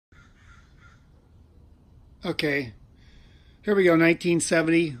Okay, here we go,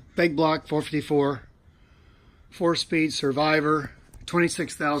 1970, big block 454, 4-speed Survivor,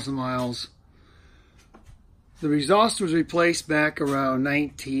 26,000 miles. The exhaust was replaced back around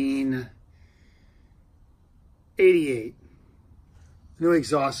 1988. New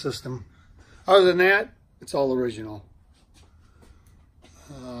exhaust system. Other than that, it's all original.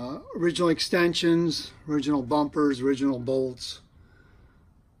 Original extensions, original bumpers, original bolts,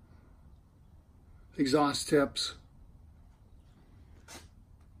 exhaust tips.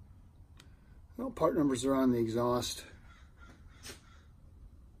 Well, part numbers are on the exhaust.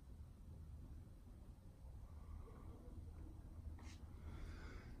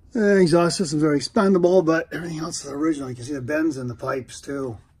 The exhaust system's very expendable, but everything else is original. You can see the bends in the pipes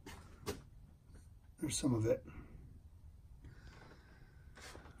too. There's some of it.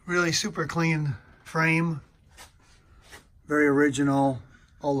 Really super clean frame. Very original.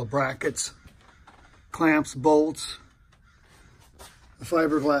 All the brackets, clamps, bolts, the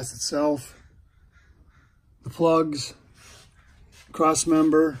fiberglass itself, the plugs, cross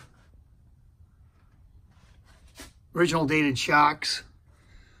member, original dated shocks,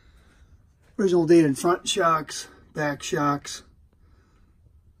 original dated front shocks, back shocks.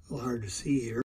 A little hard to see here.